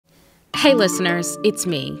Hey listeners, it's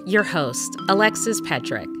me, your host, Alexis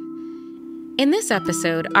Pedrick. In this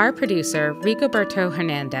episode, our producer, Rigoberto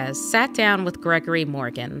Hernandez, sat down with Gregory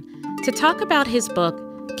Morgan to talk about his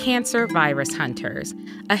book, Cancer Virus Hunters,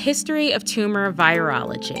 A History of Tumor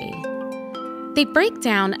Virology. They break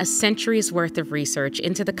down a century's worth of research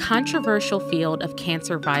into the controversial field of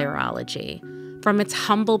cancer virology, from its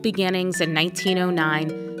humble beginnings in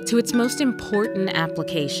 1909 to its most important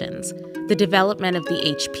applications, the development of the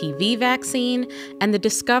HPV vaccine and the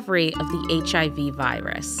discovery of the HIV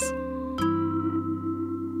virus.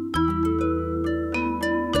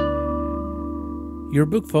 Your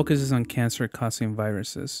book focuses on cancer-causing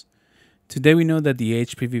viruses. Today we know that the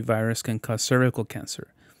HPV virus can cause cervical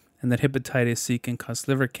cancer and that hepatitis C can cause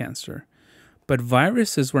liver cancer. But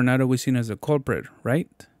viruses were not always seen as a culprit, right?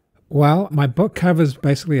 Well, my book covers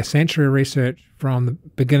basically a century of research from the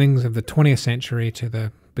beginnings of the 20th century to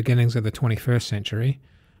the beginnings of the 21st century.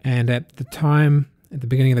 And at the time, at the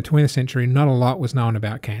beginning of the 20th century, not a lot was known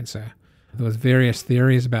about cancer. There was various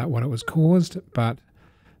theories about what it was caused, but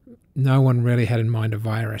no one really had in mind a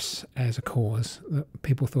virus as a cause.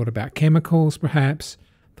 People thought about chemicals, perhaps,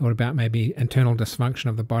 thought about maybe internal dysfunction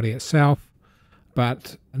of the body itself,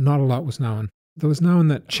 but not a lot was known. There was known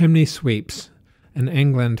that chimney sweeps in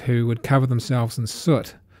England who would cover themselves in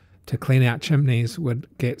soot to clean out chimneys would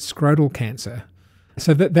get scrotal cancer.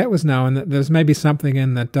 So that was known, that there's maybe something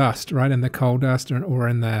in the dust, right, in the coal dust or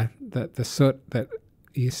in the soot that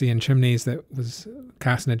you see in chimneys that was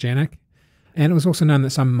carcinogenic. And it was also known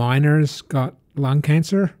that some miners got lung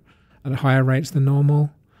cancer at higher rates than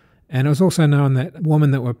normal. And it was also known that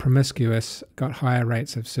women that were promiscuous got higher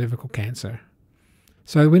rates of cervical cancer.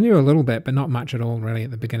 So we knew a little bit, but not much at all really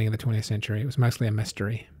at the beginning of the 20th century. It was mostly a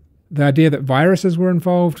mystery. The idea that viruses were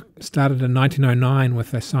involved started in 1909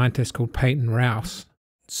 with a scientist called Peyton Rouse.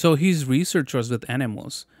 So his research was with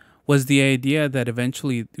animals. Was the idea that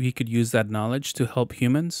eventually he could use that knowledge to help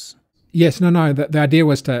humans? Yes, no. The idea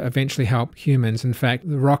was to eventually help humans. In fact,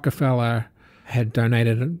 the Rockefeller had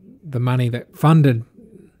donated the money that funded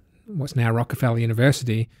what's now Rockefeller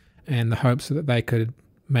University and the hopes that they could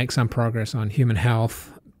make some progress on human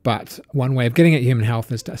health. But one way of getting at human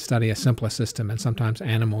health is to study a simpler system, and sometimes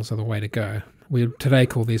animals are the way to go. We today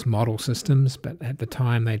call these model systems, but at the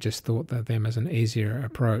time they just thought of them as an easier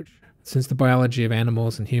approach. Since the biology of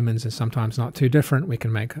animals and humans is sometimes not too different, we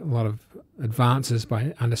can make a lot of advances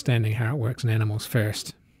by understanding how it works in animals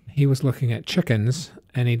first. He was looking at chickens,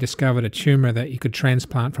 and he discovered a tumor that you could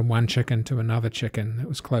transplant from one chicken to another chicken that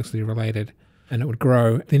was closely related, and it would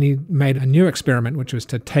grow. Then he made a new experiment, which was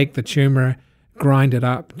to take the tumor, grind it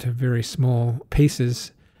up to very small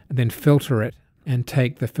pieces, and then filter it, and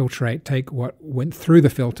take what went through the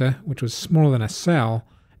filter, which was smaller than a cell,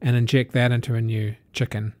 and inject that into a new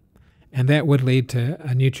chicken. And that would lead to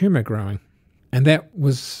a new tumor growing. And that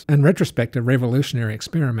was, in retrospect, a revolutionary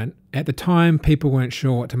experiment. At the time, people weren't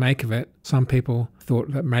sure what to make of it. Some people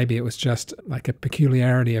thought that maybe it was just like a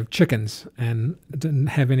peculiarity of chickens and didn't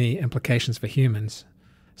have any implications for humans.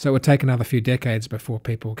 So it would take another few decades before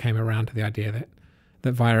people came around to the idea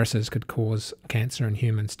that viruses could cause cancer in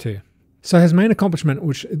humans too. So his main accomplishment,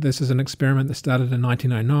 which this is an experiment that started in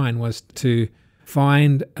 1909, was to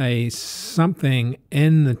find something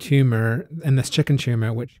in the tumor, in this chicken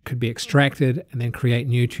tumor, which could be extracted and then create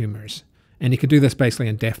new tumors. And he could do this basically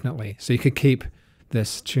indefinitely. So you could keep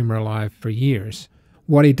this tumor alive for years.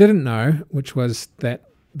 What he didn't know, which was that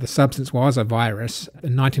the substance was a virus.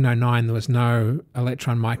 In 1909, there was no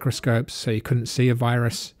electron microscopes, so you couldn't see a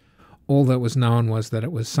virus. All that was known was that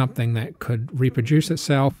it was something that could reproduce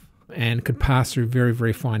itself and could pass through very,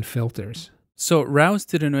 very fine filters. So Rouse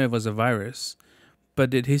didn't know it was a virus, but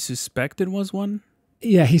did he suspect it was one?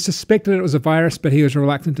 Yeah, he suspected it was a virus, but he was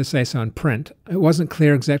reluctant to say so in print. It wasn't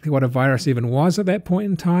clear exactly what a virus even was at that point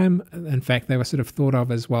in time. In fact, they were sort of thought of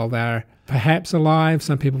as, well, they're perhaps alive.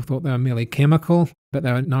 Some people thought they were merely chemical, but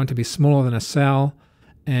they were known to be smaller than a cell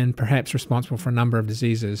and perhaps responsible for a number of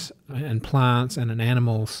diseases in plants and in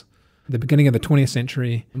animals. At the beginning of the 20th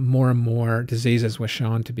century, more and more diseases were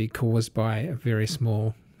shown to be caused by a very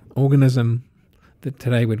small organism that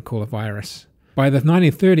today we'd call a virus. By the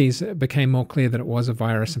 1930s, it became more clear that it was a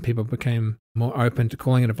virus and people became more open to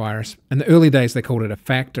calling it a virus. In the early days, they called it a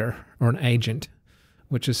factor or an agent,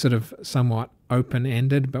 which is sort of somewhat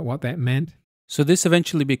open-ended, but what that meant. So this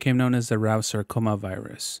eventually became known as the Rouse sarcoma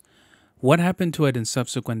virus. What happened to it in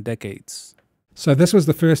subsequent decades? So this was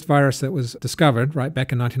the first virus that was discovered right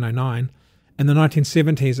back in 1909. In the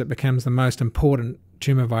 1970s, it becomes the most important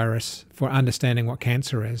tumor virus for understanding what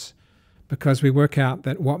cancer is, because we work out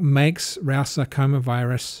that what makes Rouse sarcoma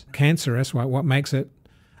virus cancerous, what makes it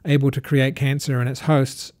able to create cancer in its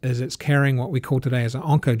hosts is it's carrying what we call today as an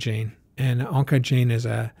oncogene. And an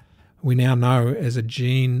oncogene we now know is a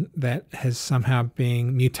gene that has somehow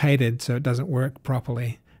been mutated so it doesn't work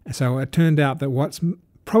properly. And so it turned out that what's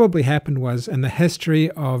probably happened was in the history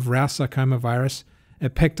of Rouse sarcoma virus,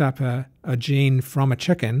 it picked up a gene from a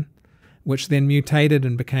chicken, which then mutated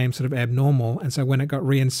and became sort of abnormal. And so when it got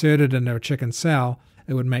reinserted into a chicken cell,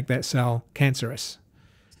 it would make that cell cancerous.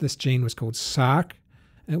 This gene was called SARC.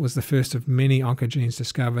 It was the first of many oncogenes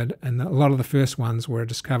discovered, and a lot of the first ones were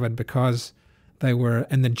discovered because they were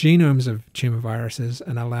in the genomes of tumor viruses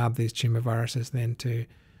and allowed these tumor viruses then to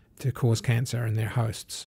cause cancer in their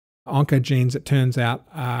hosts. Oncogenes, it turns out,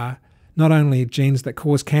 are not only genes that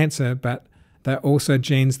cause cancer, but they're also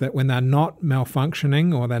genes that when they're not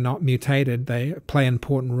malfunctioning or they're not mutated, they play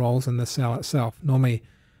important roles in the cell itself. Normally,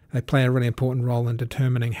 they play a really important role in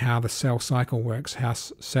determining how the cell cycle works, how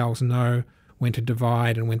cells know when to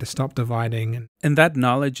divide and when to stop dividing. And that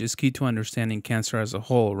knowledge is key to understanding cancer as a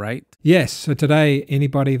whole, right? Yes. So today,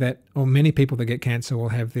 many people that get cancer will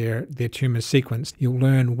have their tumors sequenced. You'll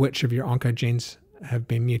learn which of your oncogenes have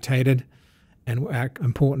been mutated and are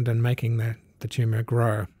important in making the tumor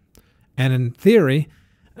grow. And in theory,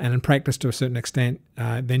 and in practice to a certain extent,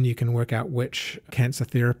 then you can work out which cancer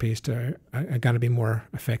therapies are going to be more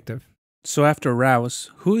effective. So after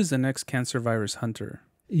Rouse, who is the next cancer virus hunter?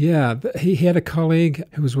 Yeah, he had a colleague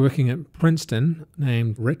who was working at Princeton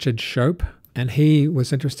named Richard Shope, and he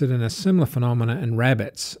was interested in a similar phenomena in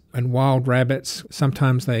rabbits. In wild rabbits,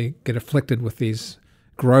 sometimes they get afflicted with these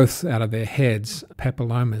growths out of their heads,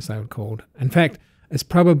 papillomas they were called. In fact, it's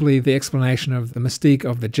probably the explanation of the mystique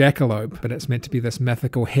of the jackalope, but it's meant to be this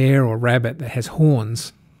mythical hare or rabbit that has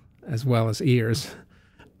horns as well as ears.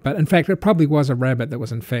 But in fact, it probably was a rabbit that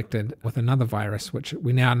was infected with another virus, which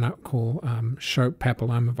we now call Shope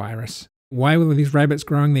papillomavirus. Why were these rabbits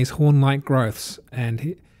growing these horn-like growths?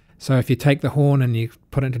 So if you take the horn and you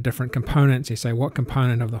put it into different components, you say what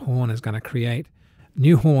component of the horn is going to create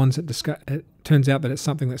new horns. It turns out that it's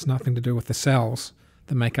something that's nothing to do with the cells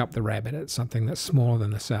that make up the rabbit. It's something that's smaller than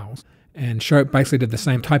the cells. And Shope basically did the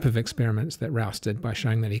same type of experiments that Rouse did by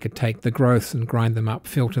showing that he could take the growths and grind them up,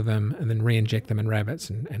 filter them, and then re-inject them in rabbits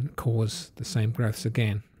and cause the same growths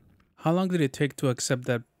again. How long did it take to accept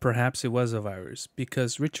that perhaps it was a virus?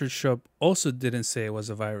 Because Richard Shope also didn't say it was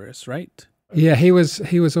a virus, right? Yeah, he was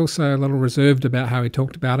also a little reserved about how he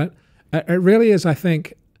talked about it. It really is, I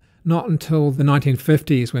think, not until the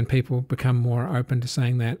 1950s when people become more open to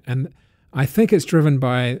saying that. And I think it's driven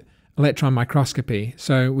by electron microscopy.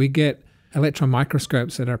 So we get electron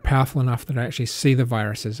microscopes that are powerful enough that actually see the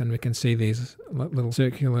viruses, and we can see these little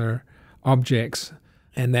circular objects,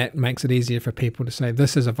 and that makes it easier for people to say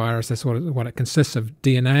this is a virus. That's what it consists of: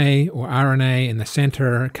 DNA or RNA in the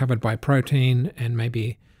center covered by protein and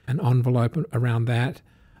maybe an envelope around that,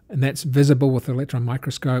 and that's visible with the electron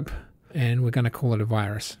microscope, and we're going to call it a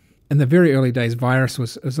virus. In the very early days, virus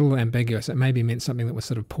was a little ambiguous. It maybe meant something that was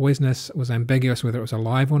sort of poisonous. It was ambiguous whether it was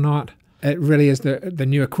alive or not. It really is the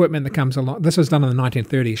new equipment that comes along. This was done in the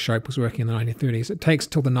 1930s. Shope was working in the 1930s. It takes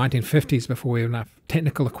till the 1950s before we have enough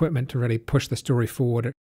technical equipment to really push the story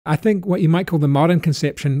forward. I think what you might call the modern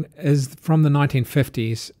conception is from the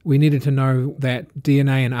 1950s. We needed to know that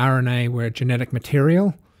DNA and RNA were genetic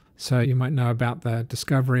material. So you might know about the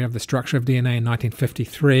discovery of the structure of DNA in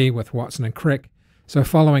 1953 with Watson and Crick. So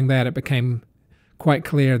following that, it became quite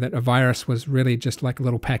clear that a virus was really just like a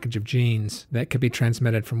little package of genes that could be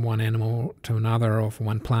transmitted from one animal to another or from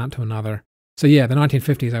one plant to another. So yeah, the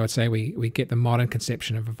 1950s, I would say we get the modern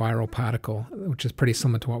conception of a viral particle, which is pretty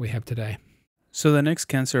similar to what we have today. So the next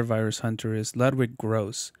cancer virus hunter is Ludwig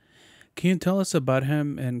Gross. Can you tell us about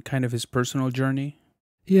him and kind of his personal journey?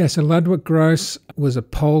 Yeah, so Ludwig Gross was a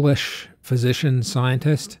Polish physician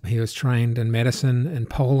scientist. He was trained in medicine in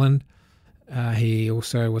Poland. He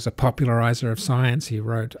also was a popularizer of science. He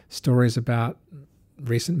wrote stories about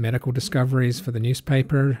recent medical discoveries for the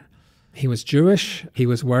newspaper. He was Jewish. He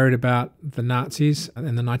was worried about the Nazis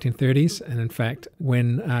in the 1930s. And in fact,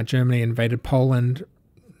 when Germany invaded Poland,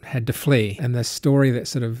 had to flee. And the story that's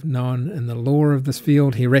sort of known in the lore of this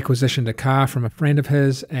field, he requisitioned a car from a friend of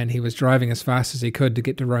his, and he was driving as fast as he could to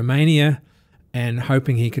get to Romania and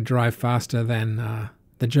hoping he could drive faster than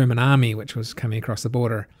the German army, which was coming across the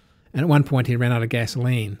border. And at one point he ran out of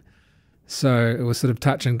gasoline. So it was sort of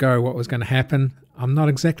touch and go what was going to happen. I'm not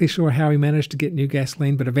exactly sure how he managed to get new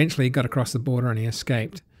gasoline, but eventually he got across the border and he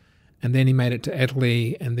escaped. And then he made it to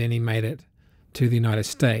Italy, and then he made it to the United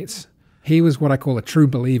States. He was what I call a true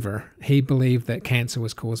believer. He believed that cancer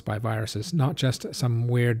was caused by viruses, not just some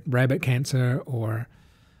weird rabbit cancer or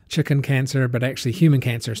chicken cancer, but actually human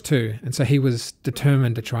cancers too. And so he was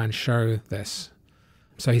determined to try and show this.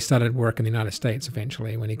 So he started work in the United States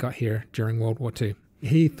eventually when he got here during World War II.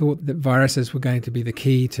 He thought that viruses were going to be the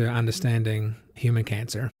key to understanding human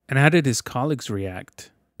cancer. And how did his colleagues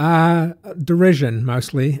react? Derision,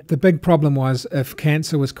 mostly. The big problem was if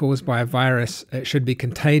cancer was caused by a virus, it should be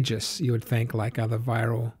contagious, you would think, like other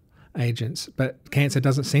viral agents. But cancer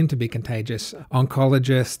doesn't seem to be contagious.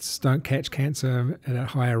 Oncologists don't catch cancer at a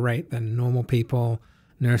higher rate than normal people.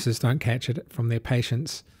 Nurses don't catch it from their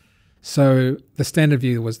patients. So the standard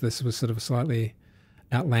view was this was sort of a slightly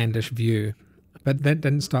outlandish view. But that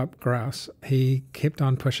didn't stop Grouse. He kept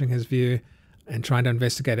on pushing his view and trying to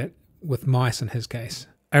investigate it with mice in his case.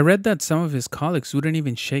 I read that some of his colleagues wouldn't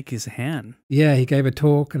even shake his hand. Yeah, he gave a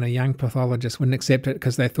talk and a young pathologist wouldn't accept it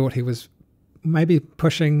because they thought he was maybe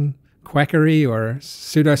pushing quackery or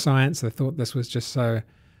pseudoscience. They thought this was just so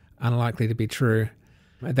unlikely to be true.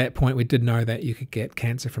 At that point, we did know that you could get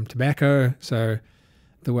cancer from tobacco, so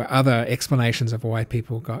there were other explanations of why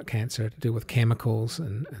people got cancer to do with chemicals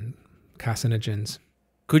and carcinogens.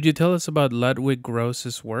 Could you tell us about Ludwig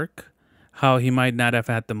Gross's work? How he might not have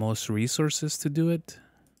had the most resources to do it?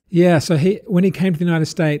 Yeah, so when he came to the United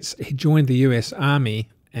States, he joined the US Army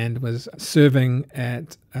and was serving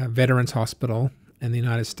at a veterans hospital in the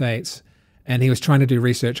United States. And he was trying to do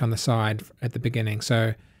research on the side at the beginning.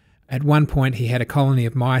 So at one point, he had a colony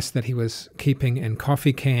of mice that he was keeping in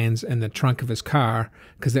coffee cans in the trunk of his car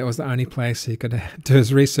because that was the only place he could do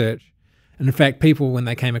his research. And in fact, people, when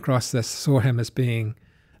they came across this, saw him as being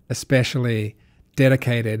especially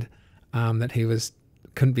dedicated, that he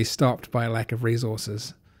couldn't be stopped by a lack of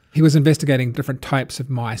resources. He was investigating different types of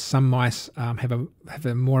mice. Some mice have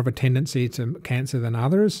a more of a tendency to cancer than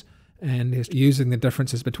others, and he's using the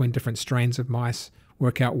differences between different strains of mice,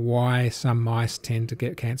 work out why some mice tend to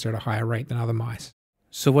get cancer at a higher rate than other mice.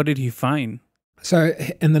 So what did he find? So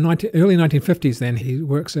in the early 1950s then, he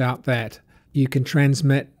works out that you can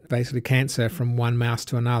transmit basically cancer from one mouse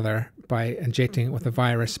to another by injecting it with a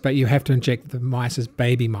virus, but you have to inject the mice as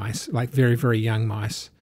baby mice, like very, very young mice,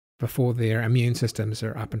 before their immune systems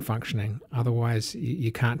are up and functioning. Otherwise,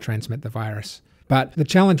 you can't transmit the virus. But the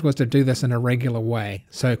challenge was to do this in a regular way.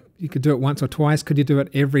 So you could do it once or twice. Could you do it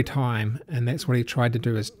every time? And that's what he tried to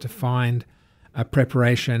do, is to find a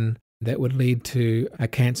preparation that would lead to a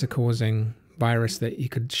cancer-causing virus that you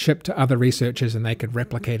could ship to other researchers and they could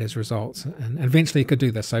replicate his results. And eventually he could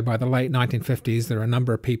do this. So by the late 1950s, there were a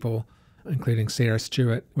number of people, including Sarah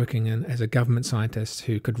Stewart, working as a government scientist,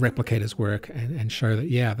 who could replicate his work and show that,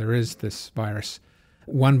 yeah, there is this virus.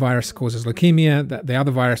 One virus causes leukemia. The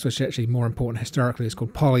other virus, which is actually more important historically, is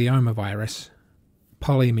called polyomavirus.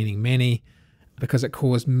 Poly meaning many, because it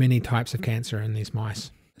caused many types of cancer in these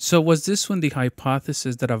mice. So was this when the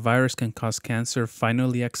hypothesis that a virus can cause cancer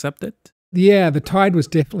finally accepted? Yeah, the tide was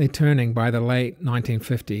definitely turning by the late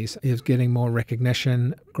 1950s. It was getting more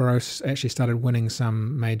recognition. Gross actually started winning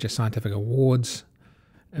some major scientific awards.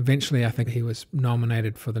 Eventually, I think he was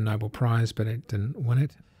nominated for the Nobel Prize, but it didn't win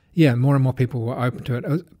it. Yeah, more and more people were open to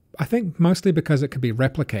it. I think mostly because it could be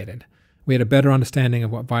replicated. We had a better understanding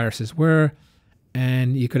of what viruses were,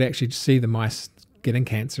 and you could actually see the mice getting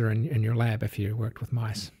cancer in your lab if you worked with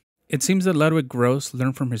mice. It seems that Ludwig Gross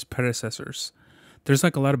learned from his predecessors. There's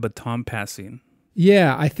like a lot of baton passing.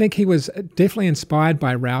 Yeah, I think he was definitely inspired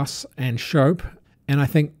by Rouse and Shope, and I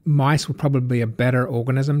think mice were probably a better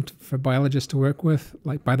organism for biologists to work with.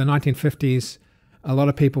 Like by the 1950s, a lot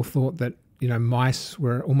of people thought that, mice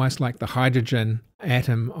were almost like the hydrogen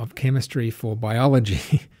atom of chemistry for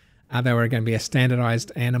biology. They were going to be a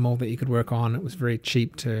standardized animal that you could work on. It was very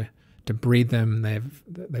cheap to breed them.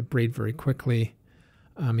 They breed very quickly.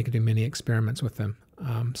 You could do many experiments with them.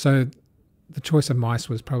 So the choice of mice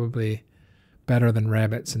was probably better than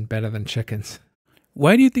rabbits and better than chickens.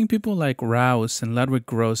 Why do you think people like Rouse and Ludwig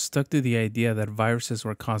Gross stuck to the idea that viruses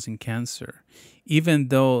were causing cancer, even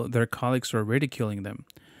though their colleagues were ridiculing them?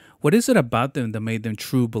 What is it about them that made them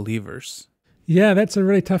true believers? Yeah, that's a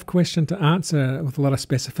really tough question to answer with a lot of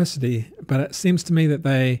specificity, but it seems to me that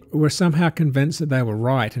they were somehow convinced that they were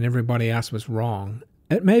right and everybody else was wrong.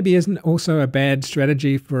 It maybe isn't also a bad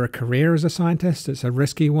strategy for a career as a scientist. It's a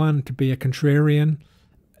risky one to be a contrarian.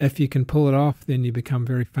 If you can pull it off, then you become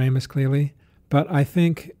very famous, clearly. But I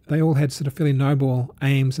think they all had sort of fairly noble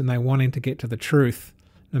aims and they wanting to get to the truth,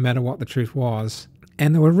 no matter what the truth was.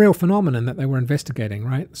 And there were real phenomena that they were investigating,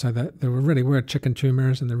 right? So that there really were chicken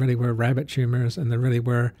tumors and there really were rabbit tumors and there really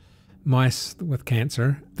were mice with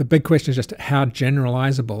cancer. The big question is just how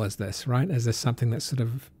generalizable is this, right? Is this something that's sort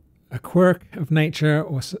of a quirk of nature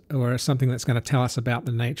or something that's going to tell us about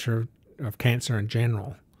the nature of cancer in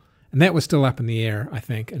general? And that was still up in the air, I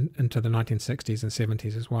think, into the 1960s and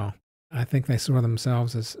 70s as well. I think they saw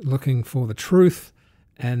themselves as looking for the truth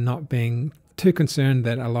and not being too concerned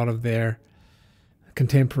that a lot of their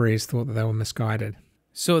contemporaries thought that they were misguided.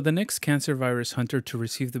 So the next cancer virus hunter to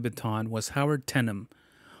receive the baton was Howard Tenham.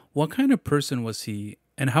 What kind of person was he,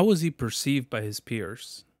 and how was he perceived by his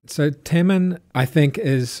peers? So Tenham, I think,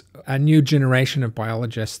 is a new generation of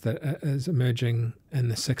biologists that is emerging in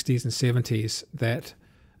the 60s and 70s that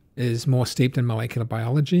is more steeped in molecular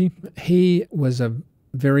biology. He was a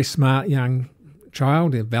very smart young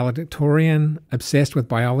child, a valedictorian, obsessed with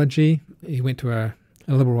biology. He went to a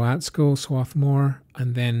liberal arts school, Swarthmore,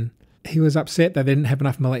 and then he was upset they didn't have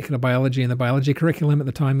enough molecular biology in the biology curriculum at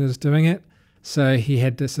the time he was doing it. So he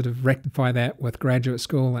had to sort of rectify that with graduate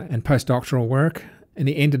school and postdoctoral work. And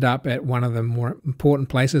he ended up at one of the more important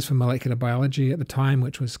places for molecular biology at the time,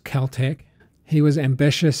 which was Caltech. He was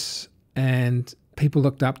ambitious and people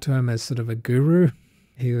looked up to him as sort of a guru.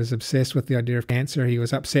 He was obsessed with the idea of cancer. He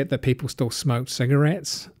was upset that people still smoked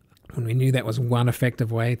cigarettes, when we knew that was one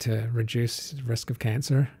effective way to reduce the risk of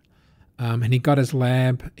cancer. And he got his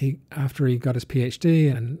lab, after he got his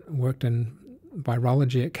PhD and worked in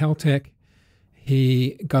virology at Caltech,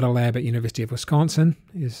 he got a lab at University of Wisconsin.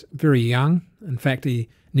 He was very young. In fact, he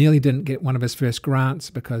nearly didn't get one of his first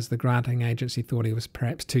grants because the granting agency thought he was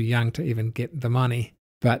perhaps too young to even get the money.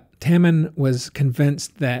 But Tenham was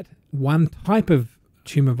convinced that one type of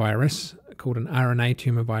tumor virus, called an RNA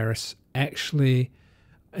tumor virus, actually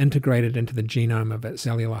integrated into the genome of its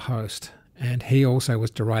cellular host. And he also was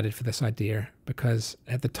derided for this idea because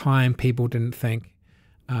at the time people didn't think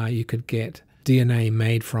you could get DNA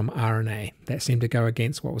made from RNA. That seemed to go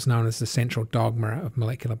against what was known as the central dogma of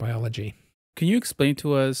molecular biology. Can you explain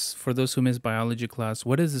to us, for those who missed biology class,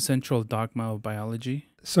 what is the central dogma of biology?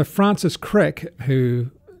 So Francis Crick,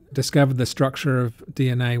 who discovered the structure of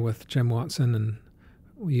DNA with Jim Watson and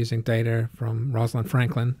using data from Rosalind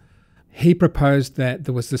Franklin, he proposed that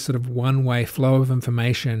there was this sort of one-way flow of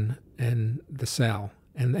information in the cell,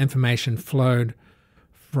 and the information flowed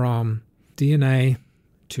from DNA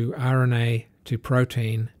to RNA to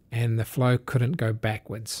protein, and the flow couldn't go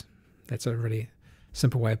backwards. That's a really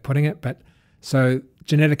simple way of putting it. But so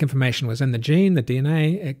genetic information was in the gene, the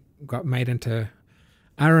DNA, it got made into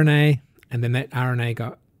RNA, and then that RNA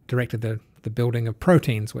got directed the building of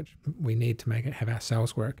proteins, which we need to have our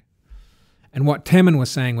cells work. And what Tenham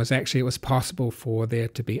was saying was actually it was possible for there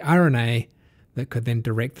to be RNA that could then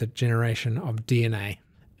direct the generation of DNA.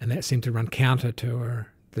 And that seemed to run counter to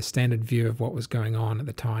the standard view of what was going on at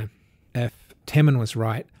the time. If Tenham was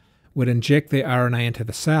right, would inject their RNA into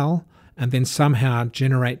the cell and then somehow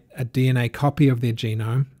generate a DNA copy of their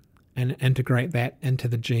genome and integrate that into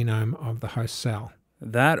the genome of the host cell.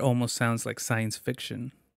 That almost sounds like science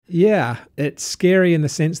fiction. Yeah, it's scary in the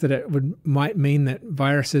sense that it might mean that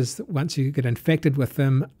viruses, once you get infected with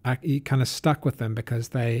them, you're kind of stuck with them because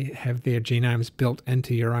they have their genomes built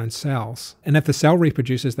into your own cells. And if the cell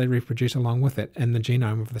reproduces, they reproduce along with it in the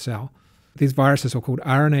genome of the cell. These viruses were called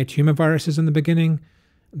RNA tumor viruses in the beginning.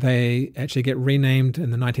 They actually get renamed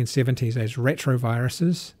in the 1970s as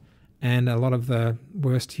retroviruses, and a lot of the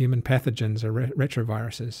worst human pathogens are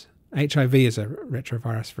retroviruses. HIV is a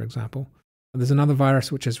retrovirus, for example. There's another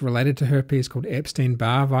virus which is related to herpes called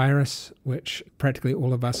Epstein-Barr virus, which practically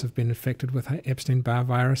all of us have been infected with. Epstein-Barr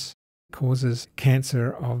virus causes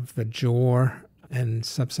cancer of the jaw in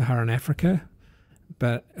sub-Saharan Africa,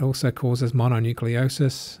 but it also causes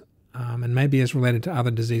mononucleosis and maybe is related to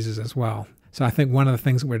other diseases as well. So I think one of the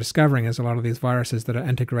things that we're discovering is a lot of these viruses that are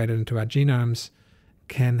integrated into our genomes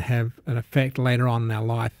can have an effect later on in our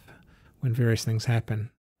life when various things happen.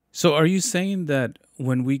 So are you saying that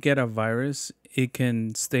when we get a virus, it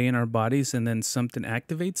can stay in our bodies and then something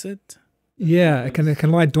activates it? Yeah, it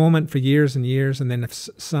can lie dormant for years and years, and then if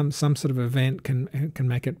some sort of event can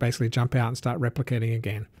make it basically jump out and start replicating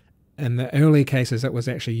again. In the early cases, it was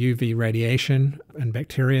actually UV radiation. In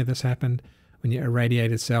bacteria, this happened. When you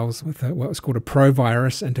irradiated cells with what was called a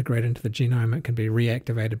provirus integrated into the genome, it can be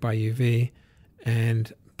reactivated by UV,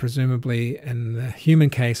 and presumably in the human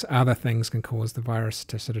case, other things can cause the virus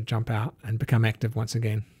to sort of jump out and become active once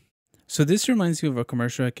again. So this reminds me of a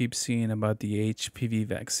commercial I keep seeing about the HPV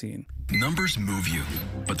vaccine. Numbers move you,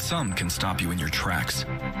 but some can stop you in your tracks,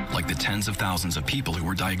 like the tens of thousands of people who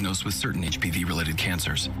were diagnosed with certain HPV-related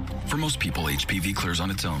cancers. For most people, HPV clears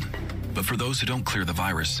on its own, but for those who don't clear the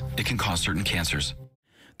virus, it can cause certain cancers.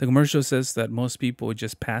 The commercial says that most people would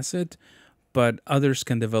just pass it, but others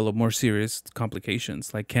can develop more serious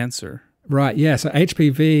complications like cancer. Right, yeah. So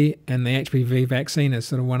HPV and the HPV vaccine is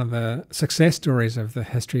sort of one of the success stories of the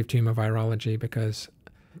history of tumor virology, because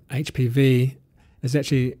HPV is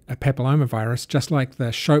actually a papillomavirus, just like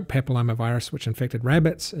the Shope papillomavirus, which infected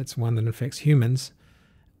rabbits. It's one that infects humans.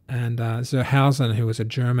 And Zerhausen, who was a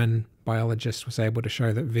German biologist, was able to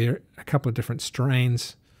show that a couple of different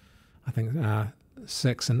strains, I think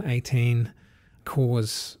 6 and 18,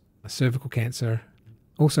 cause cervical cancer,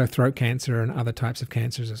 also throat cancer and other types of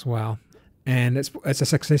cancers as well. And it's a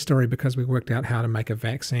success story because we worked out how to make a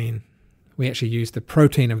vaccine. We actually used the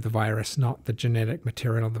protein of the virus, not the genetic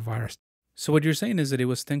material of the virus. So what you're saying is that it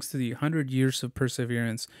was thanks to the 100 years of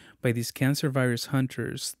perseverance by these cancer virus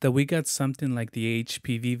hunters that we got something like the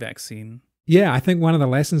HPV vaccine. Yeah, I think one of the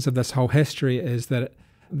lessons of this whole history is that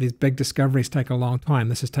these big discoveries take a long time.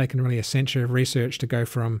 This has taken really a century of research to go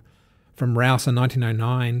from Rouse in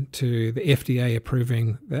 1909 to the FDA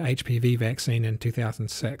approving the HPV vaccine in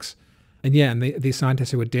 2006. And yeah, and these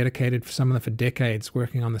scientists who were dedicated, some of them for decades,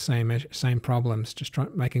 working on the same problems, just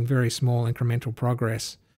making very small incremental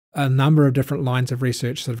progress. A number of different lines of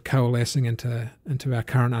research sort of coalescing into our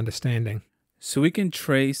current understanding. So we can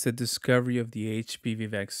trace the discovery of the HPV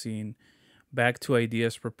vaccine back to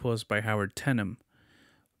ideas proposed by Howard Tenham.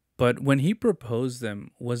 But when he proposed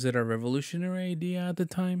them, was it a revolutionary idea at the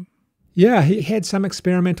time? Yeah, he had some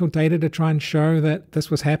experimental data to try and show that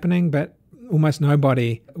this was happening, but almost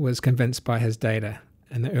nobody was convinced by his data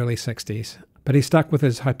in the early 60s. But he stuck with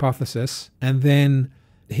his hypothesis, and then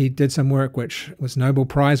he did some work which was Nobel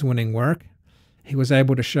Prize winning work. He was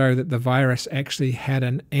able to show that the virus actually had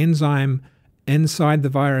an enzyme inside the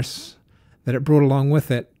virus that it brought along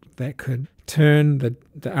with it that could turn the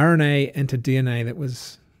RNA into DNA that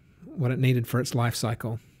was what it needed for its life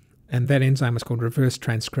cycle. And that enzyme is called reverse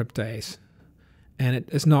transcriptase. And it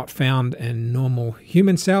is not found in normal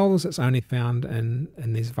human cells, it's only found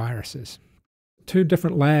in these viruses. 2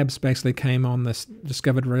 different labs basically came on this,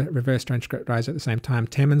 discovered reverse transcriptase at the same time.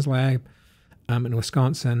 Temin's lab in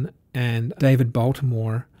Wisconsin and David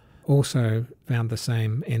Baltimore also found the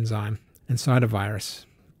same enzyme inside a virus.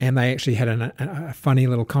 And they actually had a funny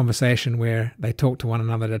little conversation where they talked to one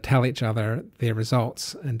another to tell each other their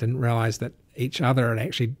results and didn't realize that each other had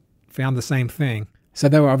actually found the same thing. So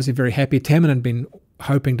they were obviously very happy. Temin had been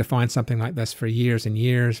hoping to find something like this for years and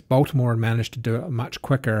years. Baltimore had managed to do it much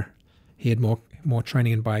quicker. He had more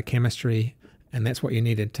training in biochemistry, and that's what you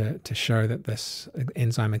needed to show that this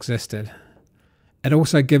enzyme existed. It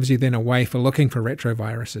also gives you then a way for looking for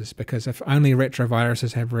retroviruses, because if only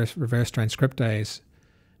retroviruses have reverse transcriptase,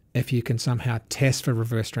 if you can somehow test for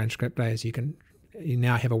reverse transcriptase, you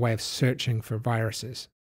now have a way of searching for viruses.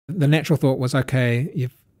 The natural thought was, okay,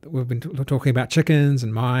 we've been talking about chickens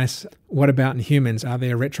and mice. What about in humans? Are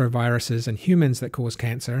there retroviruses in humans that cause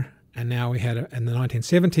cancer? And now we had, in the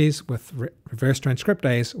 1970s, with reverse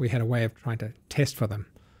transcriptase, we had a way of trying to test for them.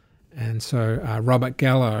 And so Robert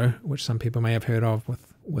Gallo, which some people may have heard of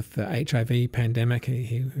with the HIV pandemic,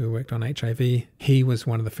 who worked on HIV, he was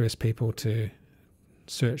one of the first people to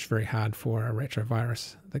search very hard for a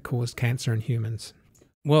retrovirus that caused cancer in humans.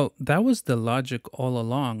 Well, that was the logic all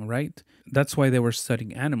along, right? That's why they were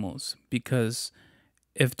studying animals, because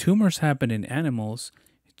if tumors happen in animals,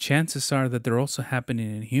 chances are that they're also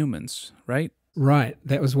happening in humans, right? Right.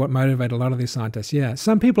 That was what motivated a lot of these scientists, yeah.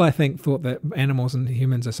 Some people, I think, thought that animals and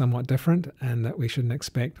humans are somewhat different and that we shouldn't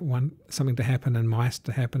expect something to happen in mice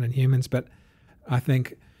to happen in humans. But I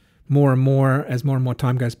think more and more, as more and more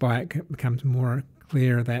time goes by, it becomes more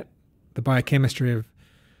clear that the biochemistry of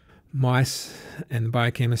mice and the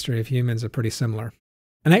biochemistry of humans are pretty similar.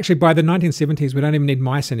 And actually, by the 1970s, we don't even need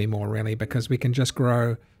mice anymore, really, because we can just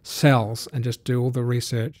grow cells and just do all the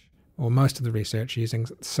research, or most of the research, using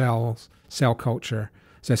cell culture.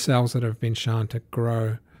 So cells that have been shown to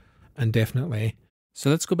grow indefinitely. So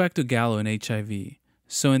let's go back to Gallo and HIV.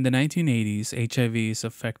 So in the 1980s, HIV is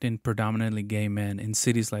affecting predominantly gay men in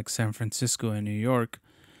cities like San Francisco and New York.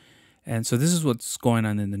 And so this is what's going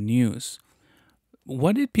on in the news.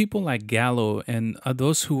 What did people like Gallo and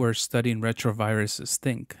those who were studying retroviruses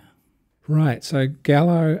think? Right. So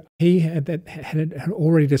Gallo, he had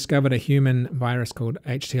already discovered a human virus called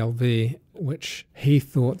HTLV, which he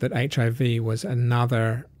thought that HIV was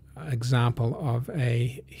another example of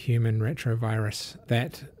a human retrovirus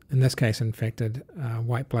that, in this case, infected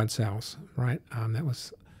white blood cells, right? That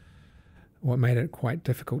was what made it quite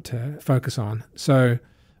difficult to focus on. So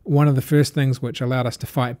one of the first things which allowed us to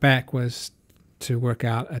fight back was to work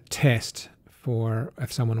out a test for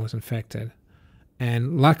if someone was infected.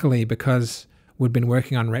 And luckily, because we'd been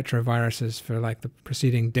working on retroviruses for like the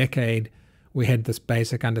preceding decade, we had this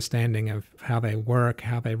basic understanding of how they work,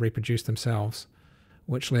 how they reproduce themselves,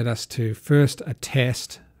 which led us to first a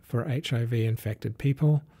test for HIV-infected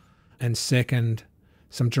people, and second,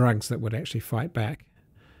 some drugs that would actually fight back.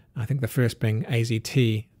 I think the first being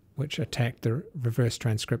AZT, which attacked the reverse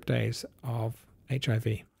transcriptase of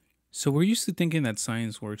HIV. So we're used to thinking that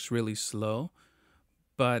science works really slow,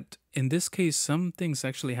 but in this case, some things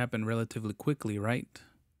actually happen relatively quickly, right?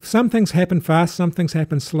 Some things happen fast, some things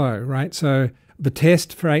happen slow, right? So the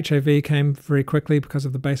test for HIV came very quickly because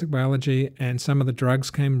of the basic biology, and some of the drugs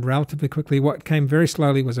came relatively quickly. What came very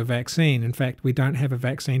slowly was a vaccine. In fact, we don't have a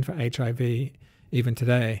vaccine for HIV even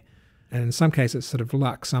today. And in some cases, it's sort of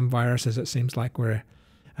luck. Some viruses, it seems like are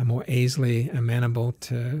more easily amenable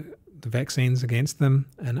to the vaccines against them,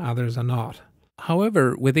 and others are not.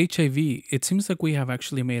 However, with HIV, it seems like we have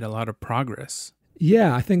actually made a lot of progress.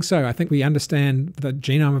 Yeah, I think so. I think we understand the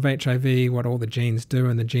genome of HIV, what all the genes do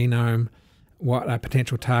in the genome, what are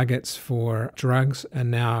potential targets for drugs.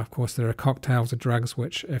 And now, of course, there are cocktails of drugs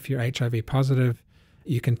which, if you're HIV positive,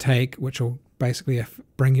 you can take, which will basically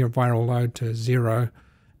bring your viral load to zero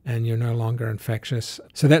and you're no longer infectious.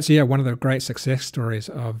 So that's, one of the great success stories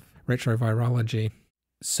of retrovirology.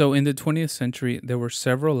 So in the 20th century, there were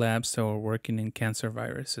several labs that were working in cancer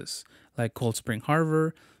viruses, like Cold Spring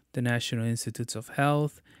Harbor, the National Institutes of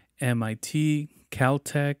Health, MIT,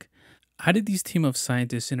 Caltech. How did these team of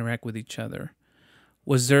scientists interact with each other?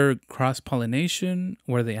 Was there cross-pollination?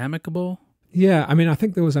 Were they amicable? Yeah, I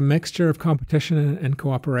think there was a mixture of competition and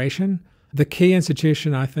cooperation. The key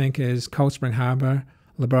institution, I think, is Cold Spring Harbor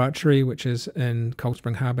Laboratory, which is in Cold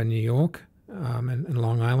Spring Harbor, New York, in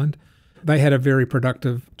Long Island. They had a very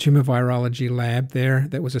productive tumor virology lab there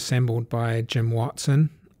that was assembled by Jim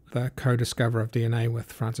Watson, the co-discoverer of DNA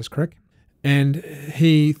with Francis Crick. And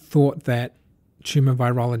he thought that tumor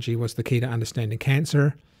virology was the key to understanding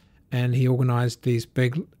cancer. And he organized these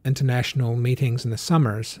big international meetings in the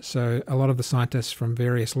summers. So a lot of the scientists from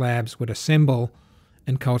various labs would assemble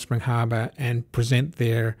in Cold Spring Harbor and present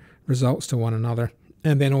their results to one another,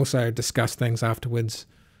 and then also discuss things afterwards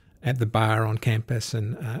at the bar on campus.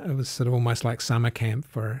 And it was sort of almost like summer camp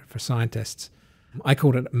for scientists. I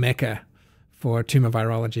called it Mecca for tumor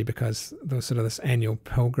virology because there was sort of this annual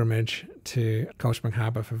pilgrimage to Cold Spring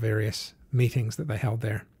Harbor for various meetings that they held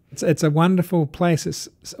there. It's a wonderful place.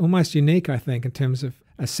 It's almost unique, I think, in terms of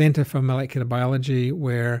a center for molecular biology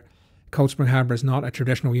where Cold Spring Harbor is not a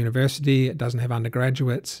traditional university. It doesn't have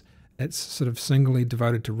undergraduates. It's sort of singly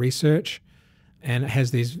devoted to research, and it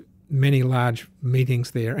has these many large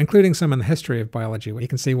meetings there, including some in the history of biology, where you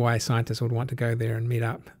can see why scientists would want to go there and meet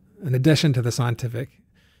up. In addition to the scientific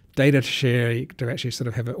data to share, to actually sort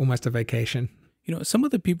of have almost a vacation. Some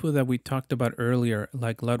of the people that we talked about earlier,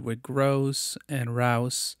 like Ludwig Gross and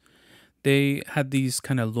Rouse, they had these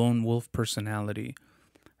kind of lone wolf personality,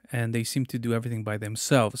 and they seem to do everything by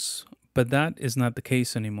themselves. But that is not the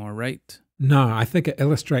case anymore, right? No, I think it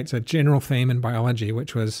illustrates a general theme in biology,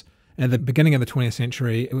 which was at the beginning of the 20th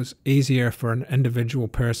century, it was easier for an individual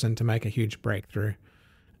person to make a huge breakthrough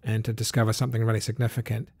and to discover something really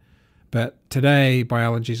significant. But today,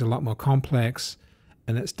 biology is a lot more complex,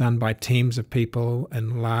 and it's done by teams of people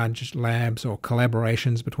in large labs or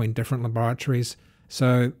collaborations between different laboratories.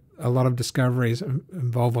 So a lot of discoveries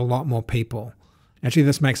involve a lot more people. Actually,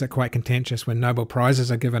 this makes it quite contentious when Nobel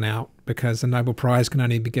Prizes are given out, because the Nobel Prize can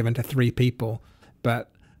only be given to 3 people.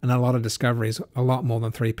 But in a lot of discoveries, a lot more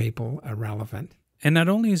than 3 people are relevant. And not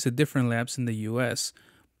only is it different labs in the U.S.,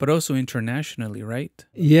 but also internationally, right?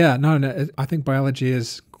 Yeah, no, I think biology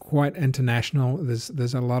is quite international.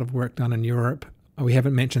 There's a lot of work done in Europe. We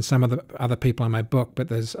haven't mentioned some of the other people in my book, but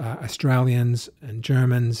there's Australians and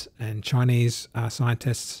Germans and Chinese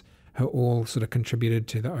scientists who all sort of contributed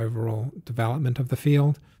to the overall development of the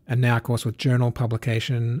field. And now, of course, with journal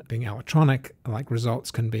publication being electronic, results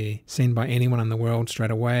can be seen by anyone in the world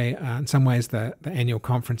straight away. In some ways, the annual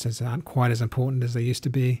conferences aren't quite as important as they used to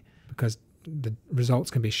be because the results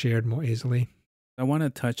can be shared more easily. I want to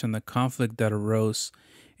touch on the conflict that arose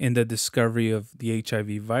in the discovery of the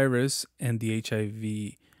HIV virus and the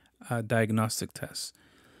HIV diagnostic tests.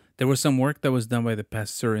 There was some work that was done by the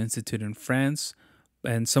Pasteur Institute in France,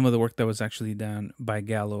 and some of the work that was actually done by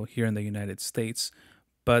Gallo here in the United States.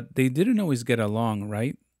 But they didn't always get along,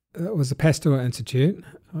 right? It was the Pasteur Institute,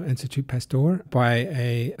 Institut Pasteur, by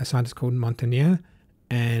a scientist called Montagnier,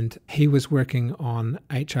 and he was working on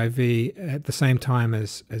HIV at the same time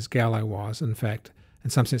as Gallo was. In fact, in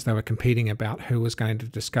some sense, they were competing about who was going to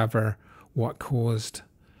discover what caused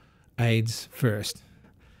AIDS first.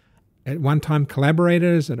 At one time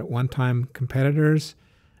collaborators, and at one time competitors,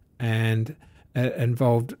 and it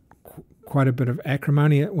involved quite a bit of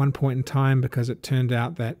acrimony at one point in time because it turned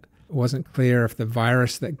out that it wasn't clear if the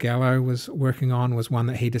virus that Gallo was working on was one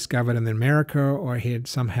that he discovered in America or he had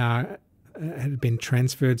somehow had been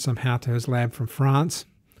transferred somehow to his lab from France.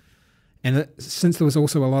 And since there was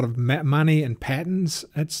also a lot of money and patents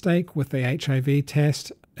at stake with the HIV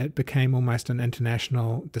test, it became almost an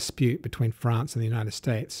international dispute between France and the United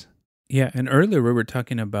States. Yeah, and earlier we were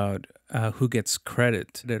talking about who gets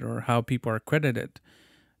credit or how people are credited.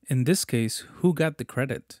 In this case, who got the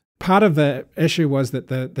credit? Part of the issue was that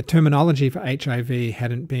the terminology for HIV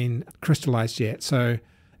hadn't been crystallized yet. So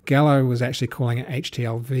Gallo was actually calling it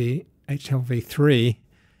HTLV3,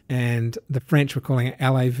 and the French were calling it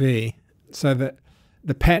LAV. So that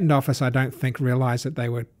the patent office, I don't think, realized that they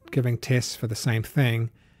were giving tests for the same thing.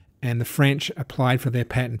 And the French applied for their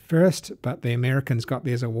patent first, but the Americans got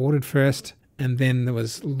theirs awarded first. And then there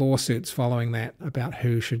was lawsuits following that about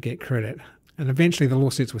who should get credit. And eventually the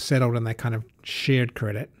lawsuits were settled and they kind of shared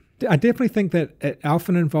credit. I definitely think that it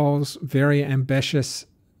often involves very ambitious,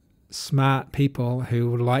 smart people who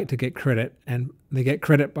would like to get credit, and they get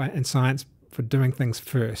credit in science for doing things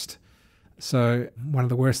first. So one of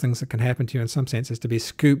the worst things that can happen to you in some sense is to be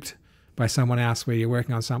scooped by someone else where you're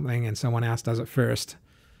working on something and someone else does it first.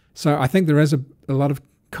 So I think there is a lot of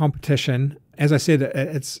competition. As I said,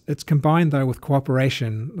 it's combined, though, with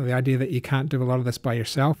cooperation, the idea that you can't do a lot of this by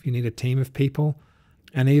yourself. You need a team of people.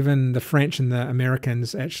 And even the French and the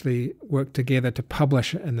Americans actually worked together to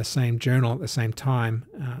publish in the same journal at the same time.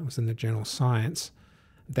 It was in the journal Science,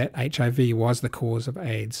 that HIV was the cause of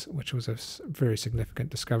AIDS, which was a very significant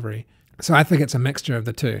discovery. So I think it's a mixture of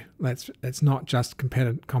the two. It's not just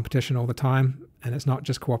competition all the time, and it's not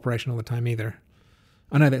just cooperation all the time either.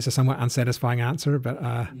 I know that's a somewhat unsatisfying answer, but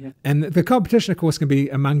and the competition, of course, can be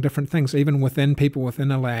among different things, even within people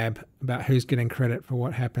within a lab, about who's getting credit for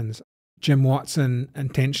what happens. Jim Watson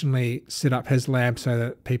intentionally set up his lab so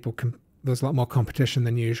that there's a lot more competition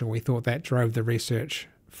than usual. We thought that drove the research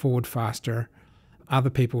forward faster.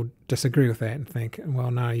 Other people disagree with that and think,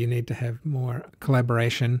 well, no, you need to have more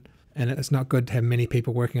collaboration, and it's not good to have many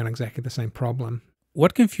people working on exactly the same problem.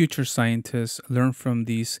 What can future scientists learn from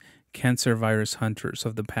these cancer virus hunters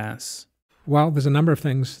of the past? Well, there's a number of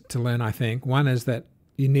things to learn, I think. One is that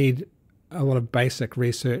you need a lot of basic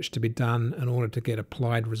research to be done in order to get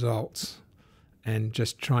applied results, and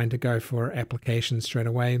just trying to go for applications straight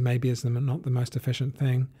away maybe is not the most efficient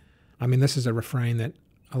thing. I mean, this is a refrain that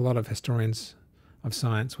a lot of historians of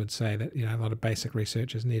science would say, that a lot of basic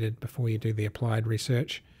research is needed before you do the applied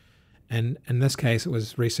research. And in this case, it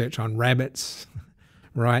was research on rabbits,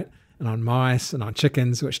 right, and on mice and on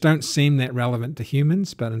chickens, which don't seem that relevant to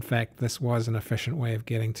humans, but in fact, this was an efficient way of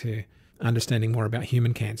getting to understanding more about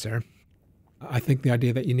human cancer. I think the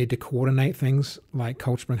idea that you need to coordinate things, like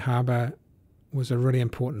Cold Spring Harbor was a really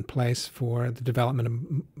important place for the development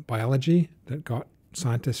of biology that got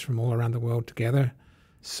scientists from all around the world together,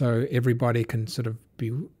 so everybody can sort of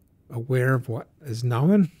be aware of what is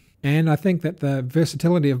known. And I think that the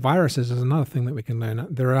versatility of viruses is another thing that we can learn.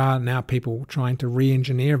 There are now people trying to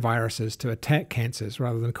re-engineer viruses to attack cancers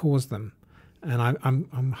rather than cause them. And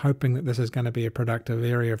I'm hoping that this is going to be a productive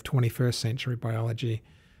area of 21st century biology,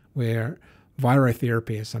 where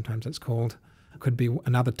virotherapy, as sometimes it's called, could be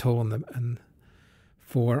another tool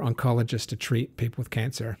for oncologists to treat people with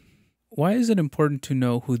cancer. Why is it important to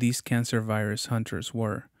know who these cancer virus hunters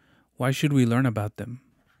were? Why should we learn about them?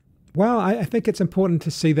 Well, I think it's important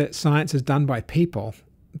to see that science is done by people.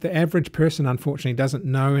 The average person, unfortunately, doesn't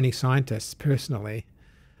know any scientists personally.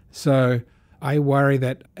 So I worry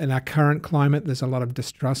that in our current climate, there's a lot of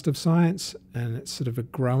distrust of science, and it's sort of a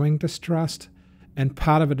growing distrust. And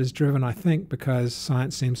part of it is driven, I think, because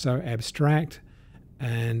science seems so abstract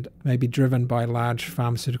and maybe driven by large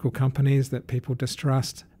pharmaceutical companies that people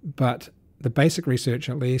distrust. But the basic research,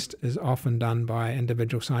 at least, is often done by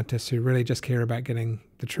individual scientists who really just care about getting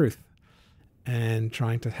the truth and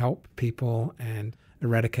trying to help people and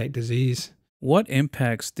eradicate disease. What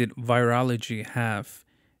impacts did virology have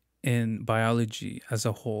in biology as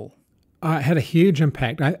a whole? It had a huge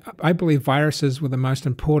impact. I believe viruses were the most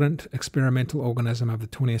important experimental organism of the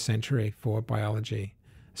 20th century for biology.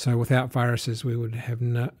 So without viruses, we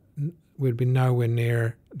would be nowhere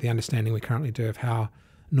near the understanding we currently do of how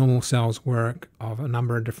normal cells work, of a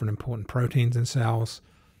number of different important proteins in cells,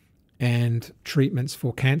 and treatments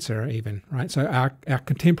for cancer even, right? So our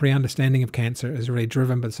contemporary understanding of cancer is really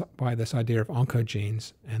driven by this idea of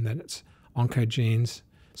oncogenes, and that it's oncogenes,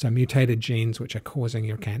 so mutated genes which are causing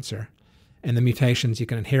your cancer. And the mutations you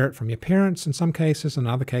can inherit from your parents in some cases. In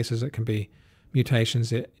other cases, it can be mutations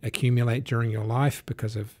that accumulate during your life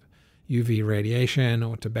because of UV radiation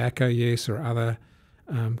or tobacco use or other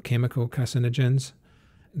chemical carcinogens.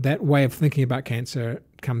 That way of thinking about cancer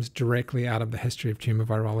comes directly out of the history of tumor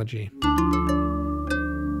virology.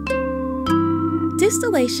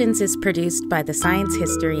 Distillations is produced by the Science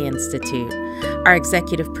History Institute. Our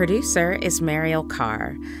executive producer is Mariel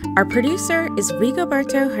Carr. Our producer is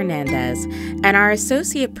Rigoberto Hernandez, and our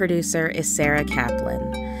associate producer is Sarah Kaplan.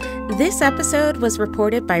 This episode was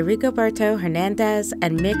reported by Rigoberto Hernandez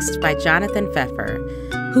and mixed by Jonathan Pfeffer,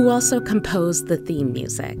 who also composed the theme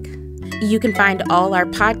music. You can find all our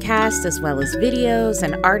podcasts as well as videos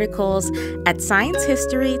and articles at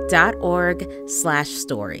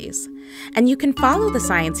sciencehistory.org/stories. And you can follow the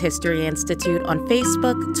Science History Institute on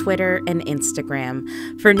Facebook, Twitter, and Instagram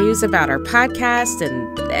for news about our podcast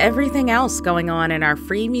and everything else going on in our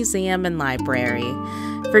free museum and library.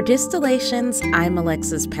 For Distillations, I'm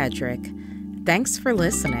Alexis Pedrick. Thanks for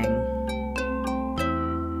listening.